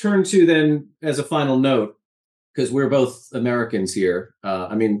 let's turn to then, as a final note, because we're both Americans here.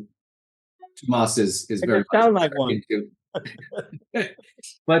 I mean, Toomas is very much sound like one. too.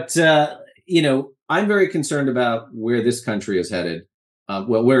 But I'm very concerned about where this country is headed.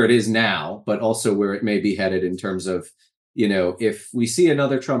 Well, where it is now, but also where it may be headed in terms of, if we see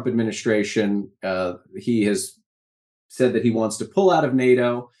another Trump administration, he has said that he wants to pull out of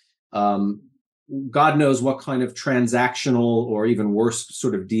NATO. God knows what kind of transactional or even worse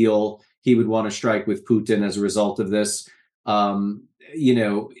sort of deal he would want to strike with Putin as a result of this.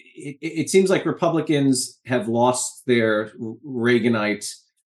 It seems like Republicans have lost their Reaganite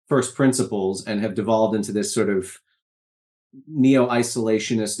first principles and have devolved into this sort of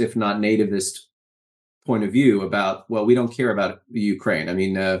neo-isolationist, if not nativist point of view about, well, we don't care about Ukraine. I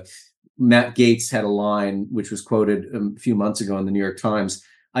mean, Matt Gaetz had a line which was quoted a few months ago in the New York Times.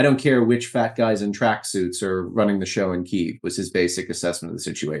 I don't care which fat guys in tracksuits are running the show in Kyiv, was his basic assessment of the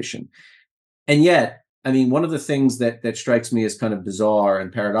situation. And yet, I mean, one of the things that strikes me as kind of bizarre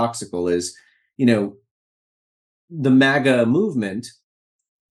and paradoxical is, the MAGA movement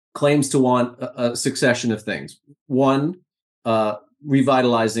claims to want a succession of things. One,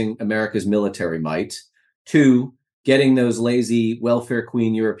 revitalizing America's military might. Two, getting those lazy welfare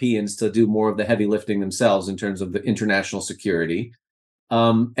queen Europeans to do more of the heavy lifting themselves in terms of the international security.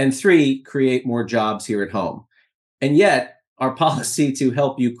 And three, create more jobs here at home. And yet, our policy to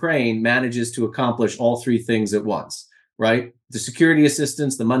help Ukraine manages to accomplish all three things at once, right? The security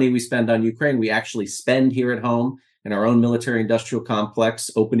assistance, the money we spend on Ukraine, we actually spend here at home in our own military industrial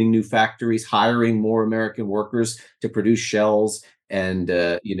complex, opening new factories, hiring more American workers to produce shells and,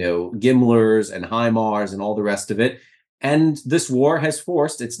 Gimlers and HIMARS and all the rest of it. And this war has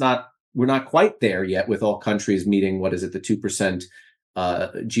forced, we're not quite there yet with all countries meeting, what is it, the 2%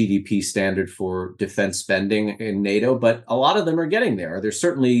 GDP standard for defense spending in NATO, but a lot of them are getting there. They're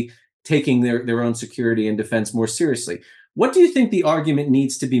certainly taking their own security and defense more seriously. What do you think the argument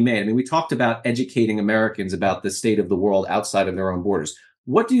needs to be made? I mean, we talked about educating Americans about the state of the world outside of their own borders.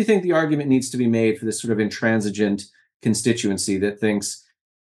 What do you think the argument needs to be made for this sort of intransigent constituency that thinks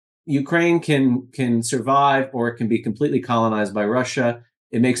Ukraine can survive or it can be completely colonized by Russia?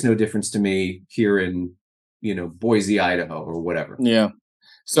 It makes no difference to me here in Boise, Idaho, or whatever. Yeah.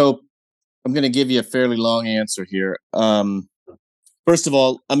 So I'm going to give you a fairly long answer here. First of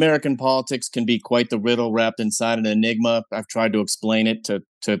all, American politics can be quite the riddle wrapped inside an enigma. I've tried to explain it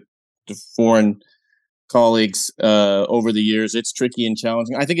to foreign colleagues over the years. It's tricky and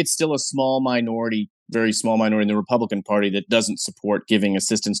challenging. I think it's still a small minority, very small minority in the Republican Party that doesn't support giving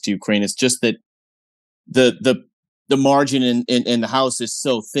assistance to Ukraine. It's just that the margin in the House is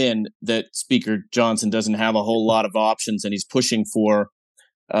so thin that Speaker Johnson doesn't have a whole lot of options, and he's pushing for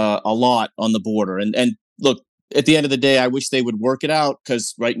a lot on the border. And look, at the end of the day, I wish they would work it out,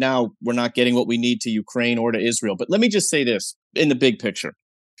 because right now we're not getting what we need to Ukraine or to Israel. But let me just say this in the big picture.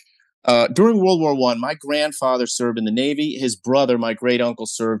 During World War I, my grandfather served in the Navy. His brother, my great uncle,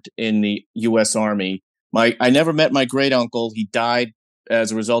 served in the U.S. Army. I never met my great uncle. He died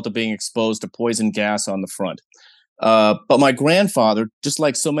as a result of being exposed to poison gas on the front. But my grandfather, just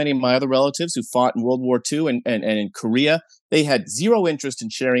like so many of my other relatives who fought in World War II and in Korea, they had zero interest in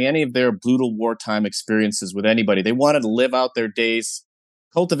sharing any of their brutal wartime experiences with anybody. They wanted to live out their days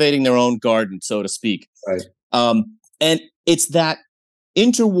cultivating their own garden, so to speak. Right. And it's that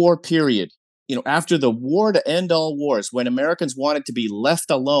interwar period, after the war to end all wars, when Americans wanted to be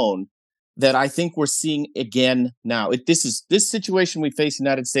left alone, that I think we're seeing again now. This situation we face in the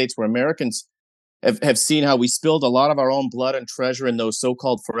United States, where Americans have seen how we spilled a lot of our own blood and treasure in those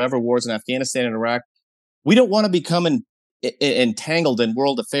so-called forever wars in Afghanistan and Iraq. We don't want to become entangled in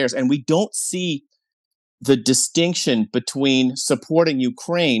world affairs, and we don't see the distinction between supporting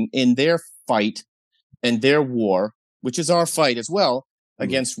Ukraine in their fight and their war, which is our fight as well,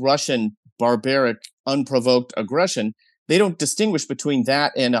 against Russian barbaric, unprovoked aggression. They don't distinguish between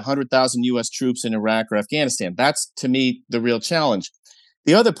that and 100,000 U.S. troops in Iraq or Afghanistan. That's, to me, the real challenge.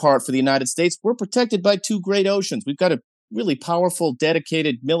 The other part for the United States, we're protected by two great oceans. We've got a really powerful,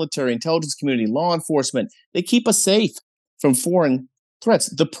 dedicated military intelligence community, law enforcement. They keep us safe from foreign threats.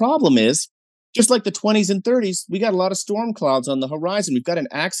 The problem is, just like the 20s and 30s, we got a lot of storm clouds on the horizon. We've got an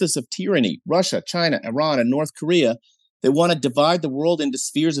axis of tyranny, Russia, China, Iran, and North Korea, that want to divide the world into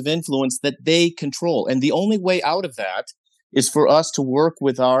spheres of influence that they control. And the only way out of that is for us to work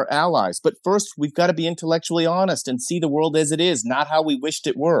with our allies. But first, we've got to be intellectually honest and see the world as it is, not how we wished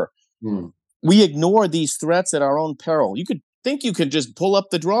it were. We ignore these threats at our own peril. You could think you could just pull up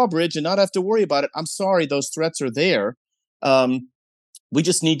the drawbridge and not have to worry about it. I'm sorry, those threats are there. We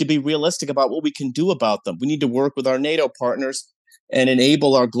just need to be realistic about what we can do about them. We need to work with our NATO partners and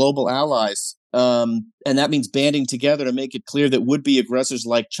enable our global allies and that means banding together to make it clear that would-be aggressors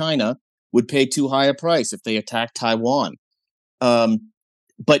like China would pay too high a price if they attack Taiwan.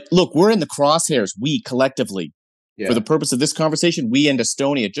 But look, we're in the crosshairs, we collectively. Yeah. For the purpose of this conversation, we and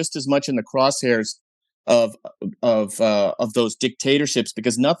Estonia, just as much in the crosshairs of those dictatorships,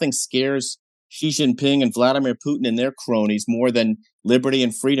 because nothing scares Xi Jinping and Vladimir Putin and their cronies more than liberty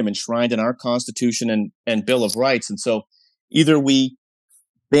and freedom enshrined in our Constitution and Bill of Rights. And so either we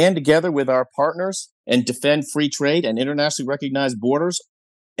band together with our partners and defend free trade and internationally recognized borders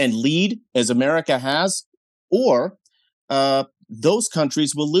and lead as America has, or those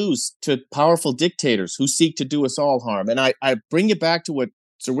countries will lose to powerful dictators who seek to do us all harm. And I bring you back to what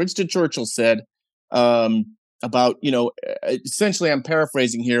Sir Winston Churchill said about, essentially I'm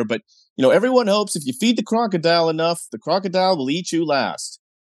paraphrasing here, but, everyone hopes if you feed the crocodile enough, the crocodile will eat you last.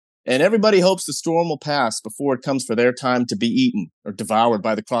 And everybody hopes the storm will pass before it comes for their time to be eaten or devoured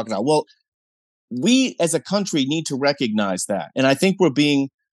by the crocodile. Well, we as a country need to recognize that. And I think we're being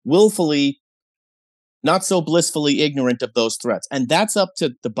willfully, not so blissfully ignorant of those threats. And that's up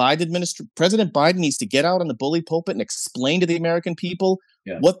to the Biden administration. President Biden needs to get out on the bully pulpit and explain to the American people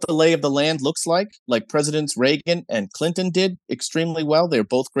what the lay of the land looks like Presidents Reagan and Clinton did extremely well. They're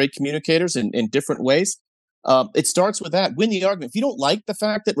both great communicators in different ways. It starts with that. Win the argument. If you don't like the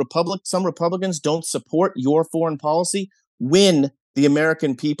fact that some Republicans don't support your foreign policy, win the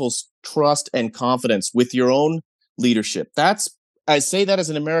American people's trust and confidence with your own leadership. I say that as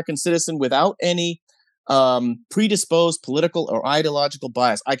an American citizen without any predisposed political or ideological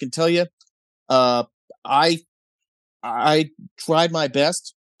bias. I can tell you, I tried my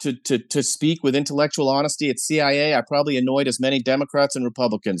best to speak with intellectual honesty at CIA. I probably annoyed as many Democrats and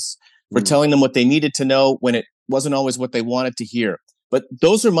Republicans for telling them what they needed to know when it wasn't always what they wanted to hear. But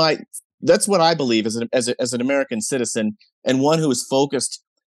that's what I believe as an American citizen and one who is focused,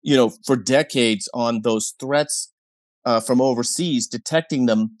 for decades on those threats from overseas, detecting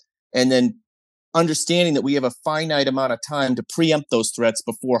them, and then understanding that we have a finite amount of time to preempt those threats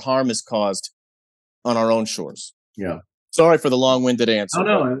before harm is caused on our own shores. Yeah. Sorry for the long-winded answer. Oh,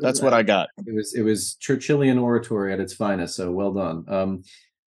 no, that's what I got. It was Churchillian oratory at its finest. So well done.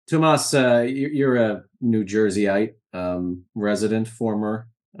 Toomas, you're a New Jerseyite resident, former.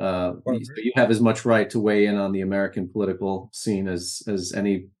 So you have as much right to weigh in on the American political scene as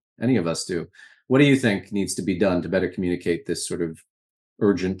any of us do. What do you think needs to be done to better communicate this sort of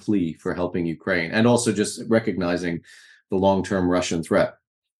urgent plea for helping Ukraine, and also just recognizing the long-term Russian threat?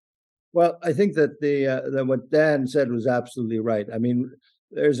 Well, I think that that what Dan said was absolutely right. I mean,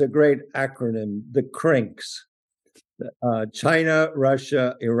 there's a great acronym, the CRINKS: China,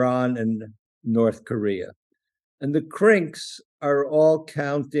 Russia, Iran, and North Korea. And the CRINKS are all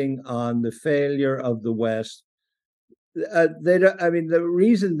counting on the failure of the West. They don't. I mean, the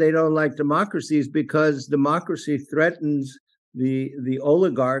reason they don't like democracy is because democracy threatens the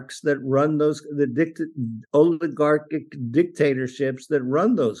oligarchs that run those, oligarchic dictatorships that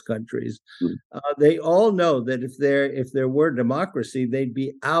run those countries. They all know that if there were democracy, they'd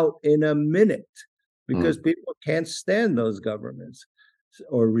be out in a minute, because people can't stand those governments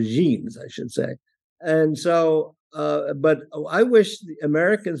or regimes, I should say. And so, but I wish the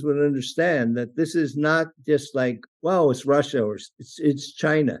Americans would understand that this is not just like, well, it's Russia or it's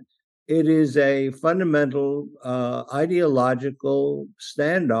China. It is a fundamental ideological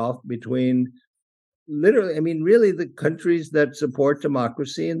standoff between really the countries that support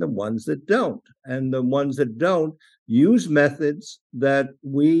democracy and the ones that don't. And the ones that don't use methods that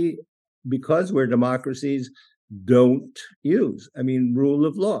we, because we're democracies, don't use. I mean, rule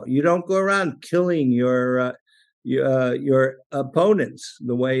of law. You don't go around killing your opponents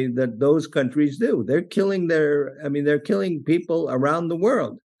the way that those countries do. They're killing they're killing people around the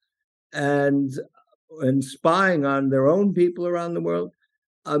world and spying on their own people around the world.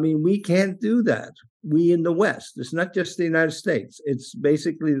 I mean, we can't do that. We in the West. It's not just the United States. It's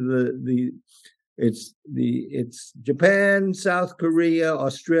basically it's Japan, South Korea,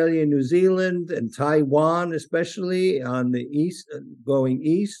 Australia, New Zealand, and Taiwan, especially on the east, going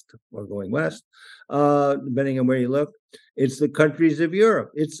east or going west, depending on where you look. It's the countries of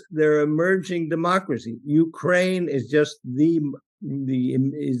Europe. It's their emerging democracy. Ukraine is just the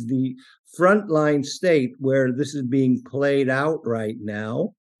frontline state where this is being played out right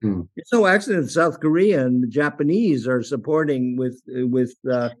now. It's no accident South Korea and the Japanese are supporting with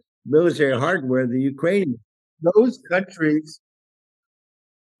military hardware the Ukrainians. Those countries,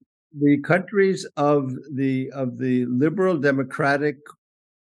 the countries of the liberal democratic,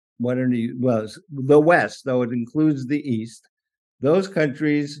 the West, though it includes the East, those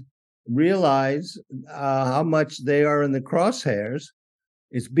countries realize how much they are in the crosshairs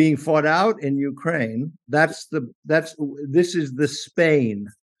It's being fought out in Ukraine. This is the Spain.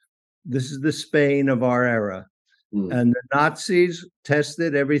 This is the Spain of our era. And the Nazis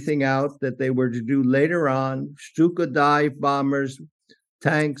tested everything out that they were to do later on. Stuka dive bombers,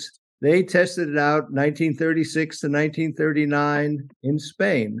 tanks. They tested it out 1936 to 1939 in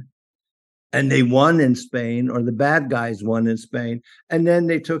Spain. And they won in Spain, or the bad guys won in Spain. And then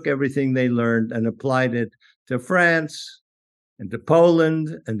they took everything they learned and applied it to France and to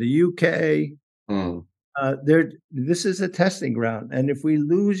Poland and the UK. This is a testing ground. And if we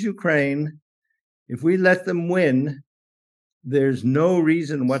lose Ukraine, if we let them win, there's no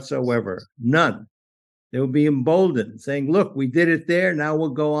reason whatsoever, none. They'll be emboldened, saying, look, we did it there. Now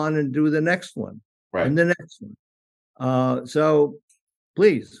we'll go on and do the next one, and the next one. So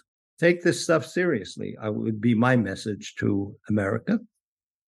please take this stuff seriously. I would be my message to America.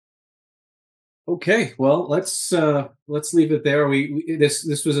 Okay, well, let's leave it there.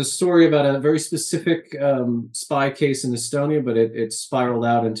 This was a story about a very specific spy case in Estonia, but it spiraled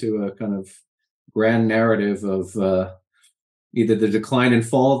out into a kind of grand narrative of either the decline and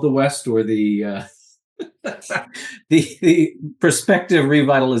fall of the West or the the prospective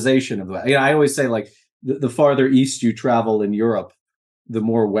revitalization of the West. I always say, like, the farther east you travel in Europe, the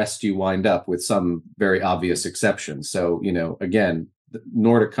more west you wind up, with some very obvious exceptions. So, again, the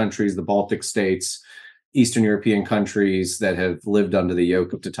Nordic countries, the Baltic states, Eastern European countries that have lived under the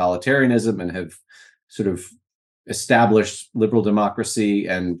yoke of totalitarianism and have sort of established liberal democracy,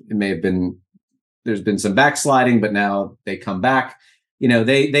 and there's been some backsliding, but now they come back.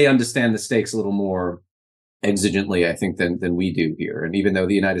 They understand the stakes a little more exigently, I think, than we do here. And even though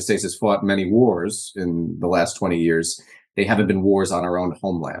the United States has fought many wars in the last 20 years, they haven't been wars on our own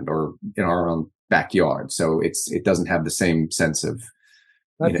homeland or in our own backyard. So it doesn't have the same sense of.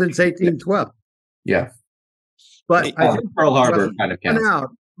 That's since 1812. Yeah. But I think Pearl Harbor kind of counts. Out,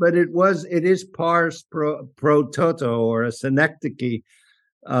 but it is pars pro toto, or a synecdoche,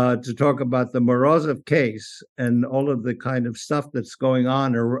 to talk about the Morozov case and all of the kind of stuff that's going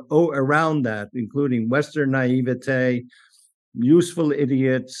on around that, including Western naivete, useful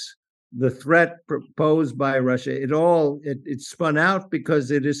idiots, the threat proposed by Russia. It spun out because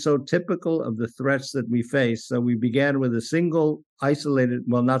it is so typical of the threats that we face. So we began with a single isolated,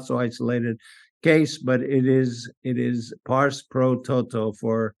 well, not so isolated case, but it is pars pro toto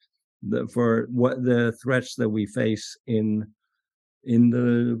for what the threats that we face in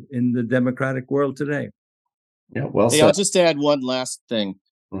the democratic world today. Yeah, well said. I'll just add one last thing.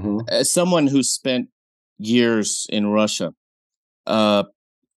 Mm-hmm. As someone who spent years in Russia,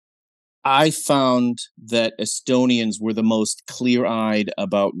 I found that Estonians were the most clear-eyed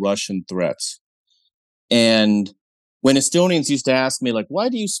about Russian threats. And when Estonians used to ask me, like, why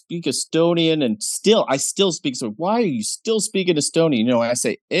do you speak Estonian? And I still speak, so why are you still speaking Estonian? I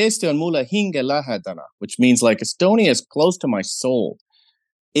say, Eesti on mulle hinge lähedane, which means, like, Estonia is close to my soul.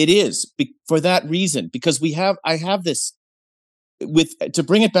 It is, for that reason, because I have this, to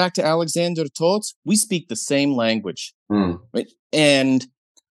bring it back to Alexander Tots, we speak the same language, right? And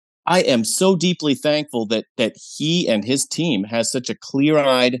I am so deeply thankful that he and his team has such a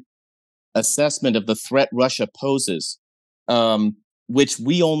clear-eyed assessment of the threat Russia poses, which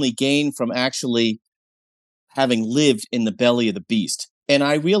we only gain from actually having lived in the belly of the beast. And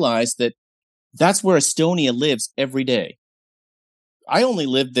I realized that that's where Estonia lives every day. I only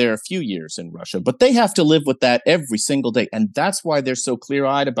lived there a few years in Russia, but they have to live with that every single day. And that's why they're so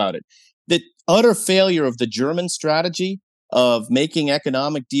clear-eyed about it. The utter failure of the German strategy of making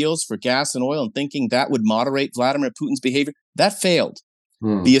economic deals for gas and oil and thinking that would moderate Vladimir Putin's behavior, that failed.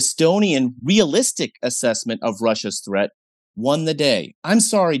 The Estonian realistic assessment of Russia's threat won the day. I'm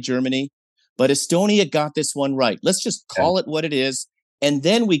sorry, Germany, but Estonia got this one right. Let's just call it what it is, and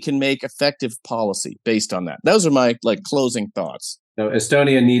then we can make effective policy based on that. Those are my closing thoughts. So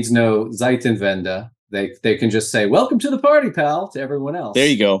Estonia needs no Zeitenwende. They can just say, welcome to the party, pal, to everyone else. There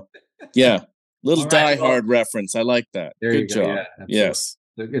you go. Yeah. Little Die Hard reference. I like that. Good job. Yeah, yes.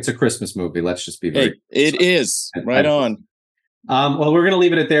 It's a Christmas movie. Let's just be very. It is. Right on. Well, we're going to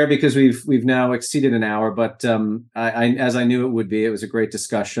leave it at there because we've now exceeded an hour. But I as I knew it would be, it was a great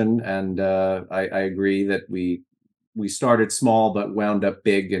discussion, and I agree that we started small but wound up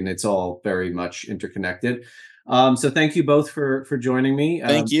big, and it's all very much interconnected. So thank you both for joining me.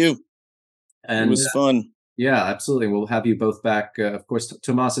 Thank you. And it was fun. Yeah, absolutely. We'll have you both back. Of course,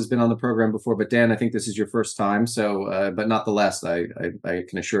 Toomas has been on the program before, but Dan, I think this is your first time. So, but not the last, I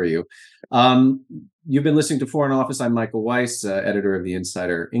can assure you. You've been listening to Foreign Office. I'm Michael Weiss, editor of the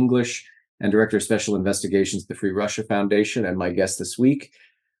Insider English and director of special investigations at the Free Russia Foundation, and my guest this week.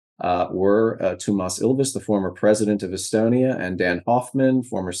 were Toomas Ilves, the former president of Estonia, and Dan Hoffman,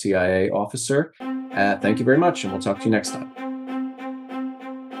 former CIA officer. Thank you very much, and we'll talk to you next time.